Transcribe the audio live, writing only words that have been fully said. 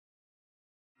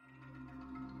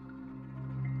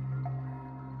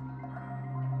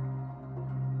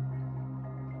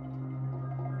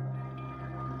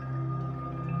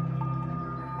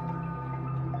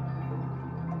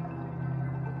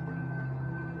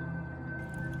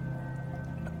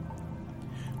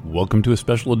Welcome to a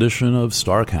special edition of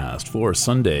StarCast for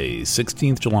Sunday,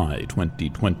 16th July,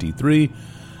 2023.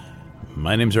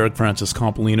 My name is Eric Francis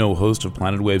Compolino, host of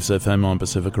Planet Waves FM on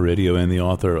Pacifica Radio and the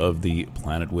author of the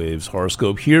Planet Waves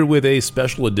Horoscope, here with a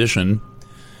special edition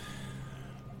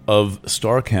of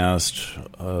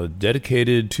StarCast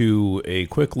dedicated to a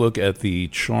quick look at the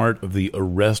chart of the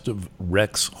arrest of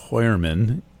Rex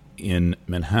Heuermann in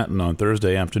Manhattan on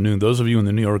Thursday afternoon. Those of you in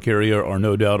the New York area are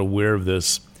no doubt aware of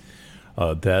this.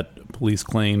 That police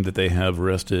claim that they have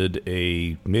arrested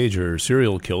a major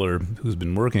serial killer who's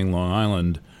been working Long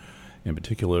Island, in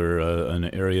particular an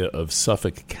area of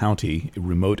Suffolk County, a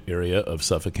remote area of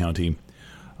Suffolk County,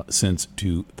 since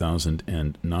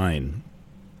 2009.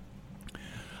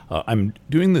 I'm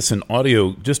doing this in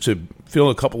audio just to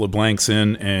fill a couple of blanks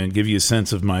in and give you a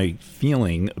sense of my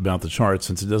feeling about the chart,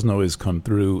 since it doesn't always come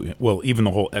through, well, even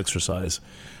the whole exercise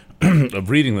of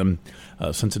reading them,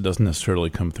 since it doesn't necessarily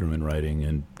come through in writing.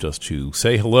 And just to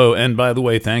say hello, and by the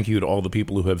way, thank you to all the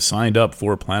people who have signed up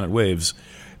for Planet Waves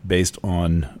based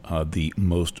on the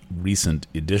most recent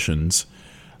editions,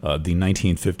 the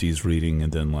 1950s reading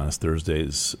and then last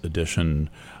Thursday's edition.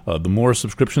 The more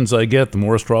subscriptions I get, the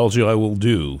more astrology I will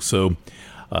do. So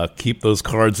keep those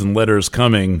cards and letters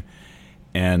coming,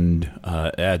 and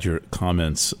add your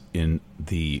comments in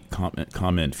the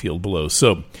comment field below.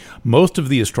 So most of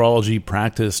the astrology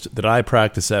practiced that I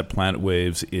practice at Planet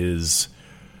Waves is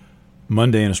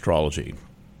mundane astrology.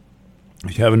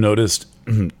 If you haven't noticed,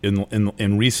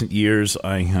 in recent years,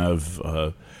 I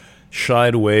have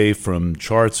shied away from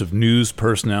charts of news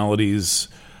personalities.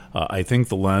 I think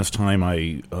the last time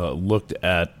I looked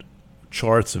at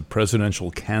charts of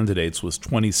presidential candidates was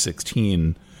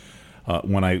 2016,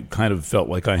 when I kind of felt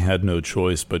like I had no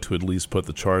choice but to at least put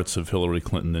the charts of Hillary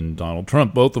Clinton and Donald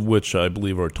Trump, both of which I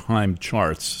believe are timed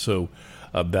charts. So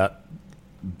that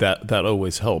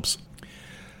always helps.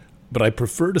 But I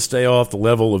prefer to stay off the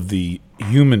level of the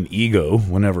human ego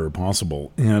whenever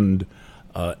possible, and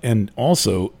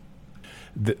also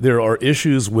there are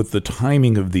issues with the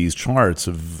timing of these charts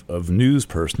of news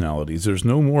personalities. There's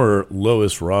no more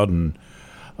Lois Rodden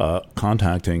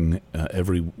contacting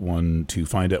everyone to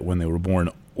find out when they were born,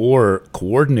 or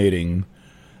coordinating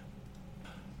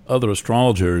other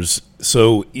astrologers.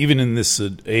 So even in this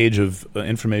age of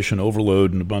information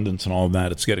overload and abundance and all of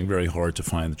that, it's getting very hard to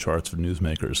find the charts of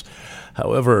newsmakers.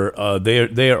 However,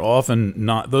 they are often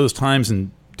not, those times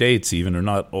and dates even are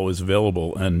not always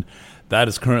available, and that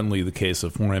is currently the case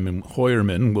of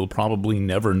Heuermann. We'll probably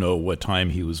never know what time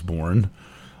he was born,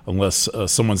 unless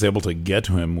someone's able to get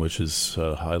to him, which is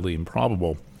highly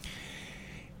improbable.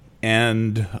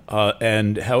 However,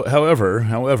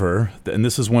 and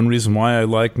this is one reason why I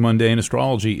like mundane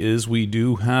astrology, is we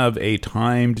do have a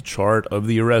timed chart of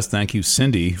the arrest. Thank you,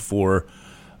 Cindy, for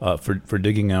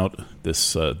digging out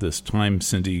this time.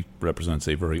 Cindy represents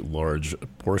a very large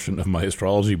portion of my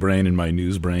astrology brain and my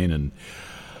news brain, and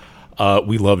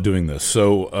we love doing this.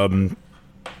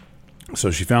 So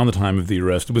she found the time of the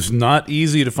arrest. It was not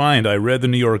easy to find. I read the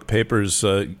New York papers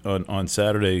on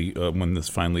Saturday when this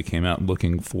finally came out,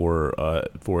 looking for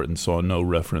it, and saw no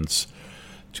reference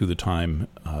to the time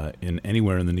in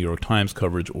anywhere in the New York Times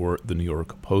coverage or the New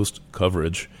York Post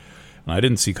coverage. And I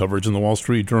didn't see coverage in the Wall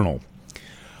Street Journal.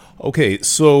 Okay,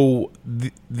 so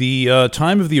the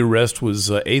time of the arrest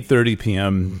was 8:30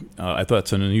 p.m. I thought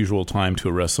it's an unusual time to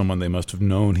arrest someone. They must have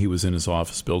known he was in his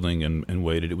office building and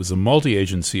waited. It was a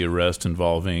multi-agency arrest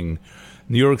involving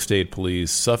New York State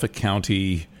Police, Suffolk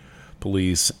County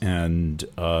Police, and the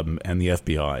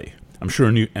FBI. I'm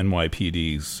sure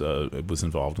NYPD was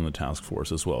involved in the task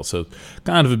force as well. So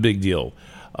kind of a big deal.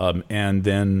 And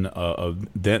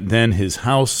then his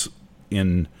house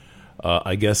in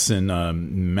I guess in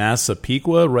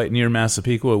Massapequa, right near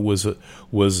Massapequa, was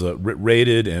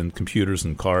raided, and computers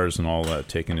and cars and all that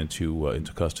taken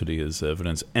into custody as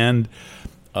evidence. And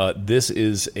this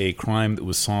is a crime that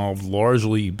was solved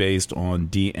largely based on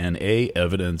DNA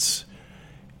evidence,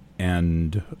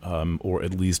 and or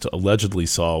at least allegedly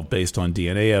solved based on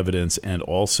DNA evidence, and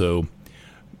also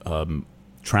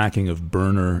tracking of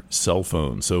burner cell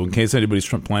phones. So in case anybody's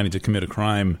planning to commit a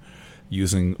crime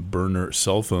using burner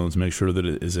cell phones, make sure that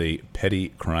it is a petty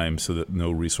crime so that no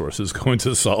resources go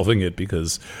into solving it,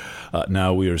 because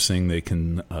now we are seeing they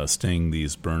can sting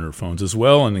these burner phones as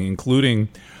well, and including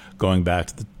going back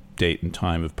to the date and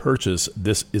time of purchase.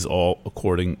 This is all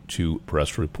according to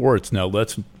press reports. Now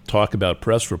let's talk about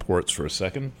press reports for a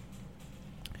second.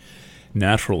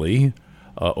 Naturally,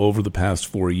 over the past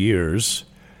 4 years,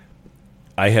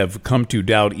 I have come to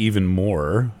doubt even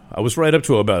more. I was right up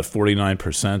to about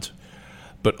 49%.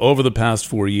 but over the past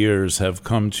 4 years have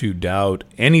come to doubt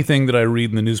anything that I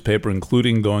read in the newspaper,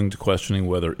 including going to questioning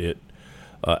whether it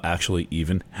actually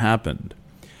even happened.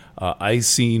 I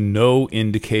see no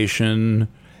indication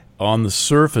on the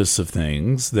surface of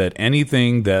things that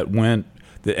anything that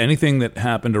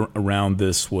happened around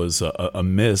this was a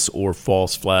miss or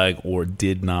false flag or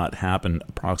did not happen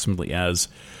approximately as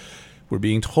we're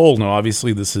being told. Now,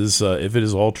 obviously, this is, if it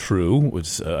is all true,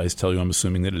 which I tell you I'm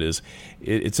assuming that it is,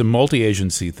 it's a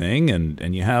multi-agency thing,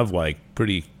 and you have like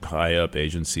pretty high-up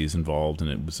agencies involved, and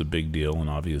it was a big deal, and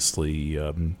obviously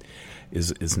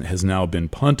has now been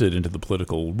punted into the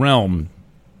political realm.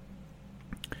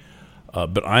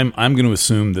 But I'm going to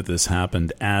assume that this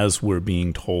happened as we're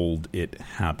being told it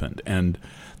happened. And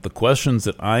the questions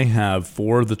that I have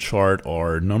for the chart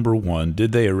are, number one,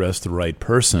 did they arrest the right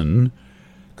person?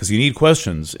 Because you need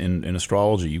questions in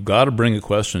astrology. You've got to bring a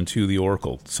question to the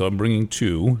oracle. So I'm bringing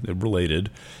two, they're related.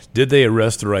 Did they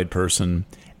arrest the right person?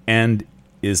 And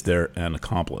is there an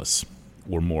accomplice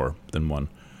or more than one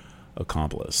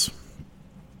accomplice?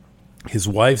 His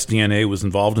wife's DNA was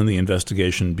involved in the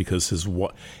investigation because his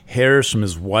hairs from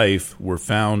his wife were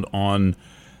found on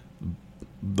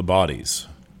the bodies,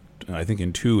 I think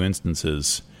in 2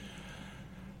 instances.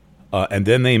 And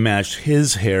then they matched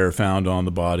his hair found on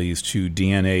the bodies to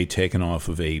DNA taken off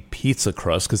of a pizza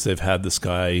crust, because they've had this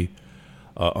guy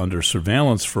under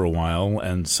surveillance for a while,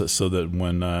 and so that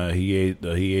when he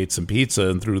ate some pizza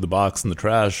and threw the box in the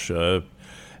trash,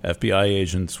 FBI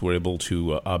agents were able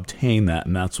to obtain that,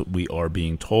 and that's what we are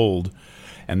being told.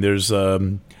 And there's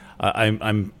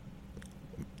I'm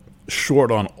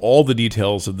short on all the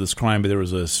details of this crime, but there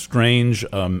was a strange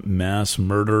mass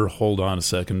murder. Hold on a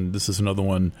second. This is another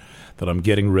one that I'm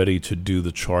getting ready to do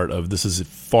the chart of. This is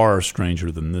far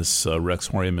stranger than this Rex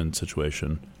Heuermann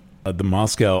situation. The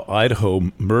Moscow,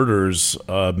 Idaho murders,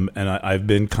 and I've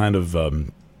been kind of,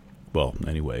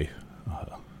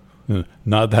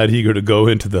 not eager to go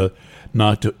into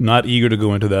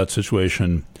that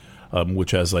situation,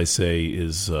 which, as I say,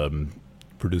 is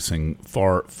producing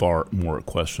far more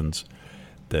questions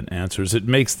than answers. It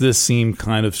makes this seem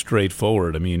kind of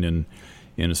straightforward. I mean,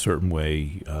 in a certain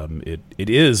way, it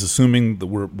is, assuming that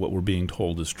what we're being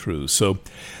told is true. So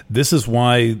this is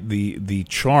why the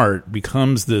chart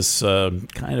becomes this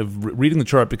reading the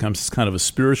chart becomes this kind of a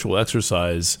spiritual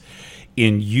exercise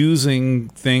in using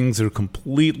things that are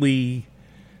completely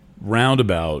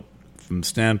roundabout from the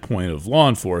standpoint of law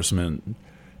enforcement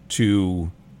to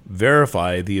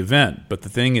verify the event. But the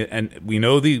thing, and we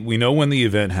know when the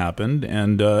event happened,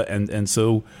 and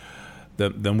so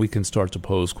then we can start to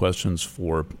pose questions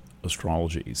for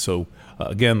astrology. So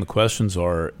again, the questions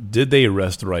are: did they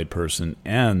arrest the right person,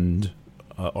 and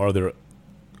are there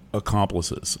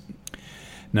accomplices?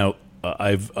 Now,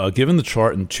 I've given the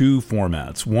chart in 2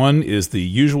 formats. One is the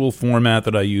usual format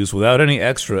that I use without any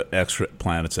extra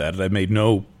planets added. I made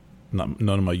none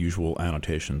of my usual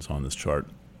annotations on this chart.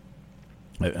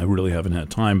 I really haven't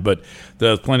had time, but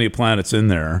there's plenty of planets in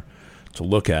there to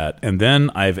look at. And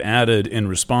then I've added, in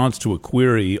response to a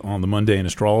query on the Mundane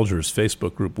Astrologers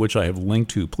Facebook group, which I have linked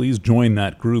to. Please join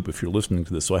that group if you're listening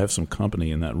to this, so I have some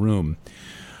company in that room.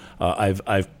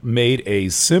 I've made a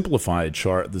simplified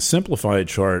chart. The simplified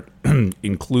chart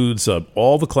includes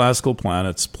all the classical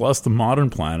planets, plus the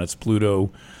modern planets,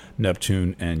 Pluto,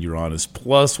 Neptune, and Uranus,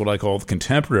 plus what I call the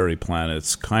contemporary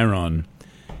planets, Chiron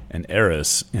and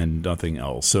Eris, and nothing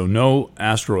else. So no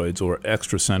asteroids or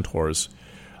extra centaurs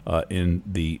in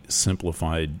the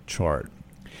simplified chart.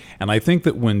 And I think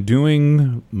that when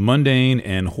doing mundane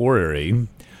and horary,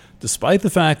 despite the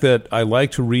fact that I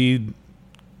like to read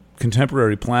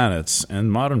contemporary planets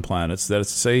and modern planets, that is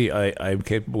to say, I'm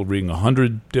capable of reading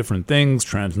 100 different things,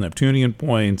 trans-Neptunian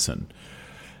points and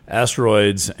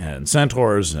asteroids and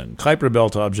centaurs and Kuiper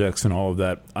belt objects and all of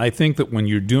that. I think that when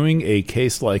you're doing a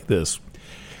case like this,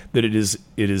 that it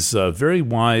is very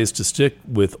wise to stick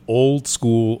with old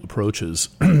school approaches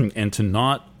and to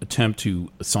not attempt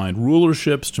to assign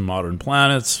rulerships to modern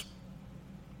planets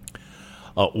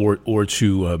or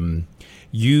to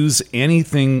use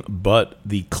anything but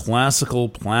the classical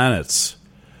planets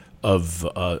of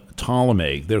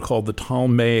Ptolemy. They're called the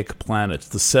Ptolemaic planets,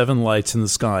 the 7 lights in the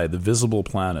sky, the visible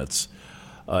planets,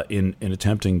 in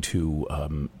attempting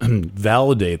to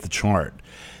validate the chart.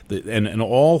 And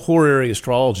all horary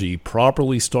astrology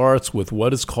properly starts with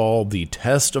what is called the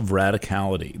test of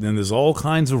radicality. Then there's all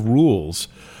kinds of rules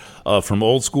from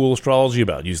old school astrology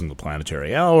about using the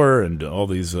planetary hour and all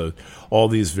these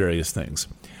various things.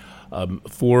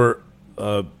 For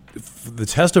the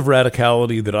test of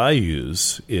radicality that I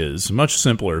use is much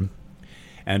simpler,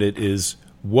 and it is: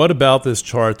 what about this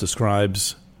chart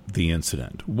describes the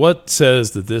incident? What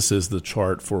says that this is the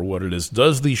chart for what it is?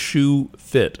 Does the shoe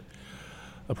fit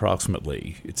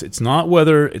approximately? It's not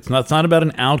about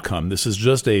an outcome. This is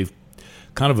just a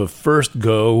kind of a first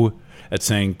go at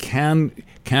saying, can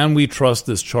we trust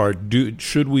this chart?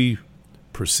 Should we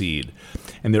proceed?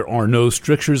 And there are no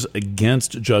strictures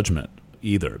against judgment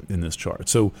either in this chart.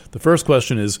 So the first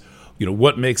question is,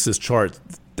 what makes this chart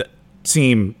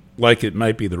seem like it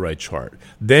might be the right chart?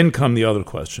 Then come the other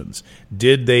questions.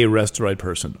 Did they arrest the right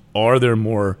person? Are there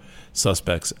more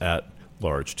suspects at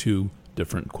large? Two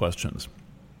different questions.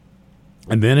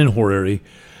 And then in horary,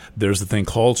 there's the thing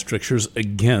called strictures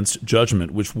against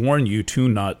judgment, which warn you to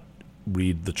not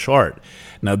read the chart.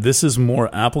 Now, this is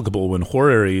more applicable when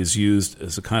horary is used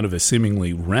as a kind of a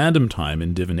seemingly random time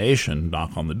in divination.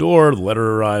 Knock on the door, the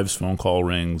letter arrives, phone call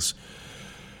rings,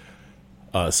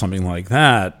 something like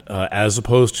that, as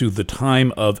opposed to the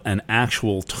time of an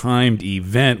actual timed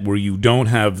event where you don't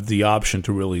have the option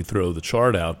to really throw the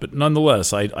chart out. But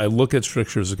nonetheless, I look at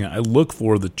strictures again. I look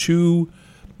for the two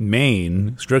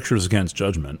main strictures against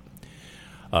judgment,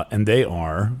 and they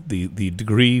are the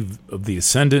degree of the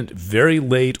ascendant, very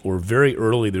late or very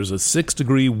early. There's a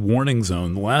 6-degree warning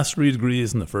zone, the last 3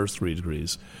 degrees and the first 3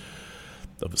 degrees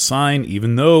of a sign.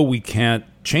 Even though we can't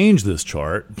change this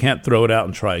chart, can't throw it out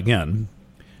and try again.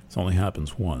 This only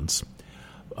happens once.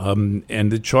 And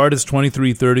the chart is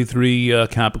 2333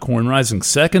 Capricorn rising.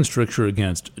 Second stricture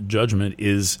against judgment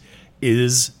is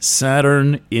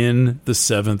Saturn in the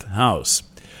 7th house.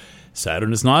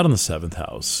 Saturn is not in the 7th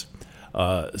house.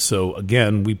 So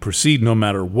again, we proceed no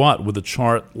matter what with a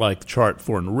chart like the chart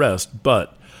for an arrest,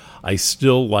 but I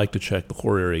still like to check the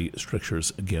horary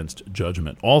strictures against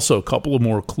judgment. Also, a couple of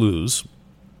more clues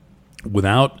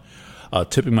without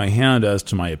tipping my hand as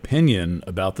to my opinion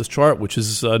about this chart, which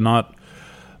is not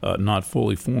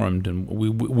fully formed, and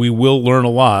we will learn a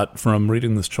lot from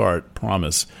reading this chart,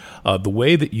 promise. The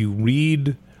way that you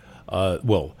read,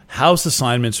 house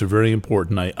assignments are very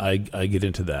important. I get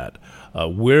into that.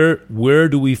 Where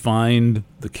do we find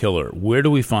the killer? Where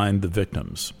do we find the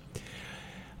victims?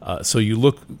 So you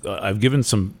look. I've given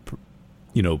some,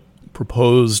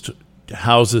 proposed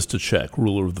houses to check: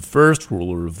 ruler of the 1st,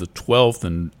 ruler of the 12th,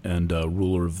 and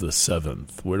ruler of the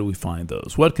 7th. Where do we find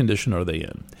those? What condition are they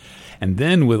in? And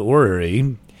then with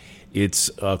orrery, it's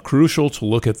crucial to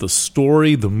look at the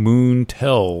story the moon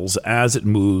tells as it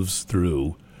moves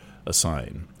through a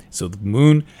sign. So the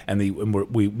moon, and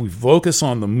we focus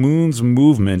on the moon's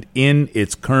movement in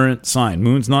its current sign.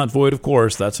 Moon's not void, of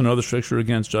course. That's another stricture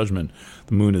against judgment.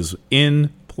 The moon is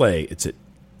in play. It's at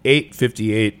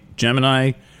 8:58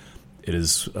 Gemini. It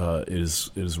is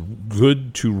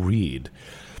good to read.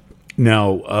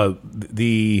 Now,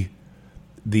 the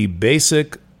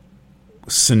basic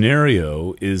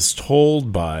scenario is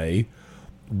told by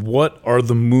what are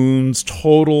the moon's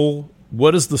total.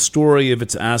 What is the story of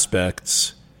its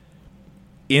aspects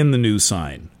in the new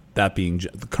sign, that being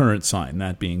the current sign,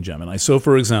 that being Gemini? So,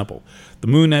 for example, the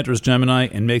moon enters Gemini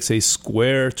and makes a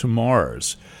square to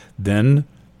Mars. Then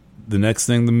the next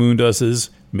thing the moon does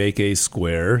is make a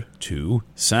square to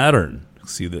Saturn.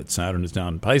 See that Saturn is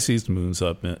down in Pisces, the moon's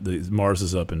up, Mars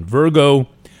is up in Virgo.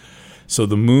 So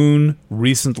the moon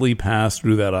recently passed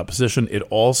through that opposition. It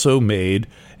also made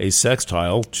a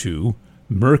sextile to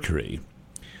Mercury.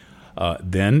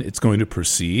 Then it's going to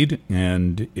proceed,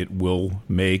 and it will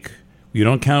make, you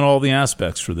don't count all the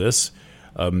aspects for this,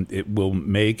 it will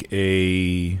make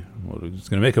it's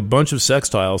going to make a bunch of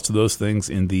sextiles to those things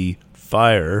in the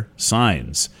fire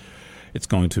signs. It's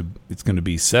going to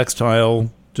be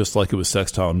sextile, just like it was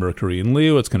sextile Mercury in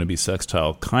Leo. It's going to be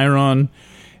sextile Chiron.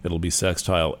 It'll be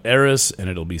sextile Eris, and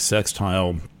it'll be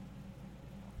sextile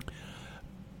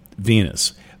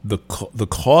Venus. The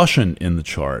caution in the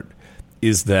chart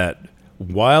is that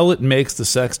while it makes the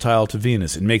sextile to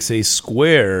Venus, it makes a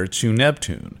square to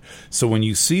Neptune. So when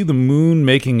you see the moon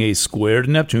making a square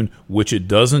to Neptune, which it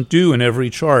doesn't do in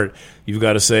every chart, you've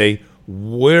got to say,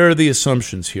 where are the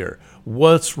assumptions here?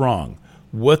 What's wrong?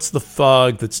 What's the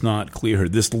fog that's not clear?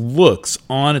 This looks,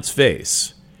 on its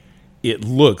face, it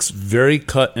looks very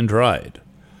cut and dried.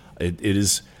 It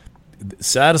is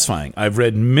satisfying. I've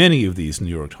read many of these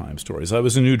New York Times stories. I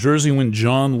was in New Jersey when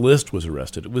John List was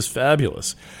arrested. It was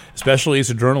fabulous, especially as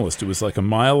a journalist. It was like a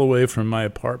mile away from my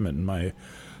apartment,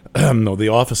 in the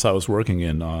office I was working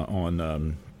in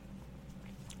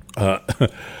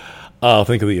I'll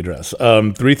think of the address.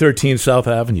 313 South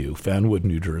Avenue, Fanwood,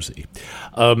 New Jersey.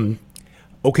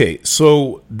 Okay,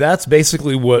 so that's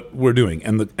basically what we're doing.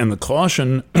 And the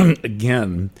caution,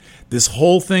 again, this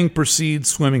whole thing proceeds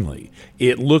swimmingly.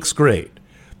 It looks great.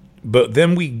 But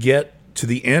then we get to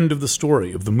the end of the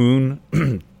story of the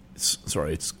moon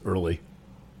Sorry, it's early.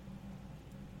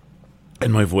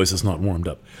 And my voice is not warmed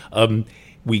up.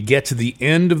 We get to the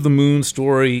end of the moon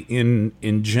story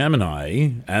in Gemini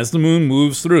as the moon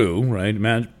moves through, right?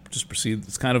 Just proceed.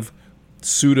 It's kind of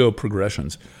pseudo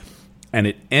progressions. And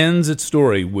it ends its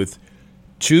story with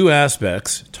two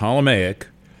aspects, Ptolemaic,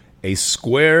 a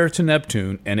square to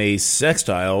Neptune, and a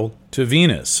sextile to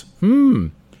Venus.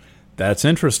 That's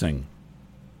interesting.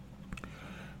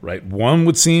 Right? One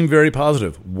would seem very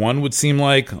positive. One would seem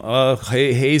like a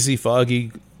hazy,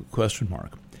 foggy question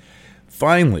mark.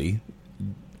 Finally,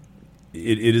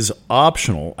 it is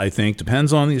optional, I think,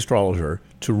 depends on the astrologer,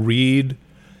 to read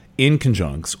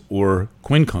inconjuncts or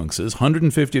quincunxes,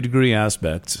 150-degree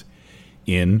aspects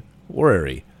in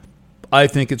horary. I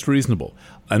think it's reasonable.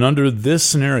 And under this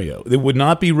scenario, it would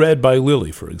not be read by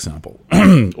Lily, for example,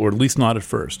 or at least not at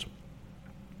first.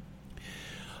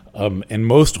 And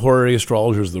most horary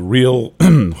astrologers, the real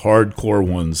hardcore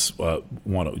ones,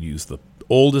 want to use the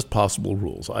oldest possible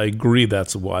rules. I agree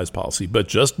that's a wise policy, but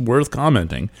just worth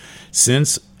commenting,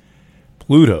 since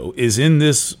Pluto is in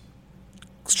this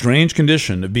strange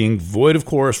condition of being void of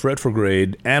course,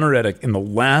 retrograde, anaretic in the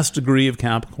last degree of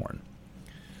Capricorn,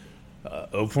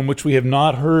 from which we have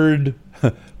not heard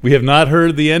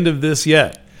the end of this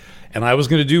yet. And I was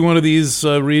going to do one of these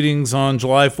readings on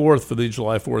July 4th for the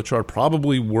July 4th chart,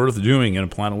 probably worth doing in a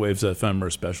Planet Waves FM or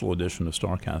a special edition of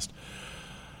StarCast.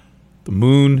 The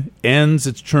moon ends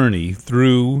its journey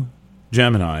through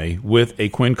Gemini with a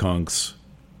quincunx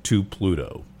to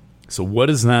Pluto. So what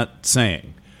is that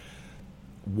saying?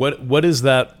 What is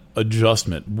that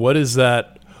adjustment? What is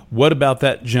that? What about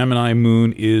that Gemini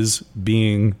moon is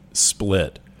being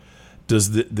split?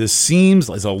 This seems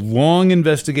like a long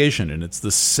investigation, and it's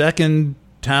the second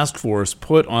task force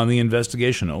put on the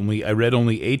investigation. I read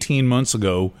only 18 months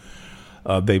ago,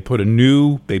 they put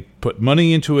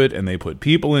money into it, and they put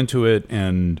people into it,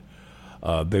 and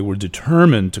they were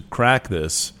determined to crack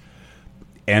this,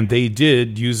 and they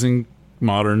did using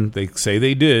modern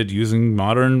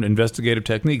investigative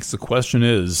techniques. The question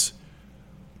is,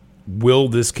 will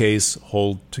this case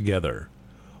hold together?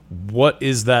 What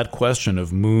is that question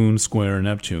of Moon square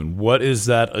Neptune? What is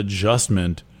that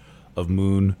adjustment of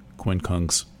Moon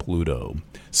quincunx Pluto?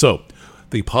 So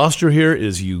the posture here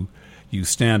is you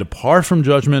stand apart from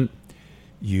judgment.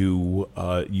 You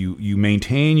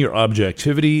maintain your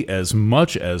objectivity as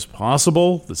much as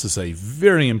possible. This is a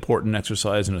very important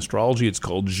exercise in astrology. It's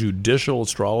called judicial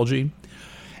astrology.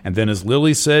 And then, as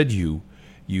Lily said, you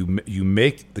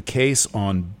make the case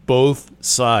on both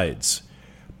sides.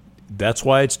 That's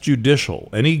why it's judicial.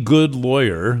 Any good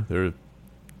lawyer,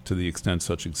 to the extent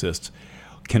such exists,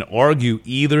 can argue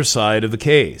either side of the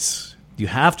case. You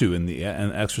have to, in the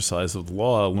exercise of the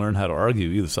law, learn how to argue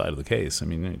either side of the case. I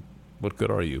mean, what good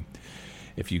are you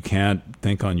if you can't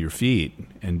think on your feet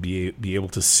and be able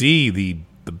to see the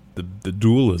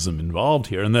dualism involved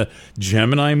here? And the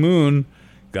Gemini moon,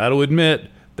 got to admit,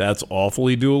 that's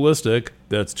awfully dualistic.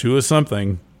 That's two of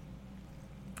something.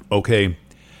 Okay.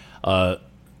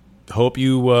 Hope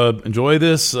you enjoy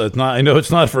this. I know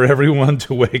it's not for everyone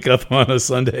to wake up on a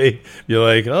Sunday. You're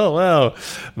like, oh wow,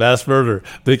 mass murder.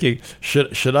 Thinking,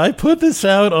 should I put this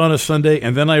out on a Sunday?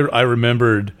 And then I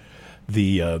remembered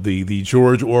the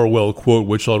George Orwell quote,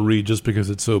 which I'll read just because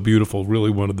it's so beautiful.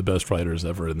 Really, one of the best writers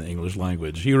ever in the English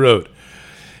language. He wrote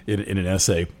in an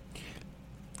essay,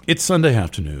 "It's Sunday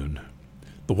afternoon.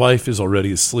 The wife is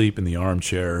already asleep in the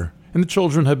armchair, and the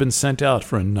children have been sent out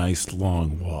for a nice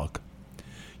long walk.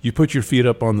 You put your feet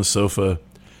up on the sofa,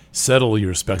 settle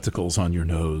your spectacles on your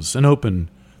nose, and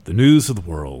open the news of the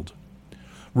world.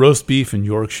 Roast beef in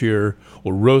Yorkshire,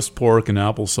 or roast pork and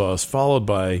applesauce,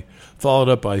 followed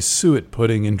up by suet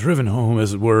pudding, and driven home,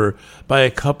 as it were, by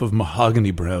a cup of mahogany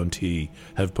brown tea,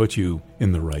 have put you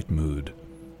in the right mood.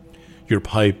 Your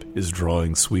pipe is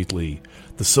drawing sweetly.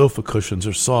 The sofa cushions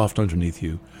are soft underneath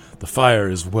you. The fire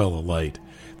is well alight.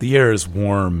 The air is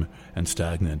warm and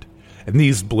stagnant. In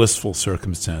these blissful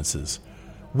circumstances,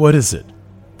 what is it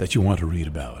that you want to read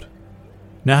about?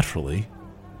 Naturally,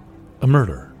 a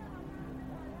murder."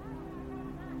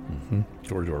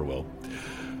 George Orwell,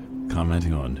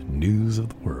 commenting on news of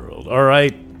the world. All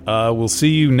right, we'll see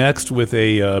you next with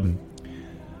a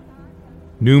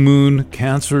new moon,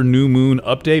 Cancer new moon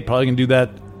update. Probably going to do that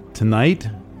tonight.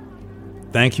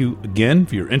 Thank you again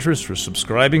for your interest, for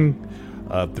subscribing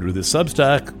through the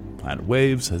Substack. Planet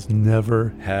Waves has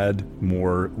never had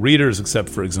more readers, except,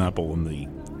 for example, in the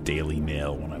Daily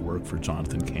Mail when I work for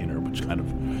Jonathan Kaner, which kind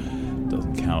of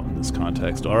doesn't count in this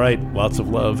context. All right, lots of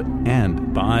love,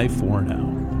 and bye for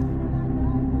now.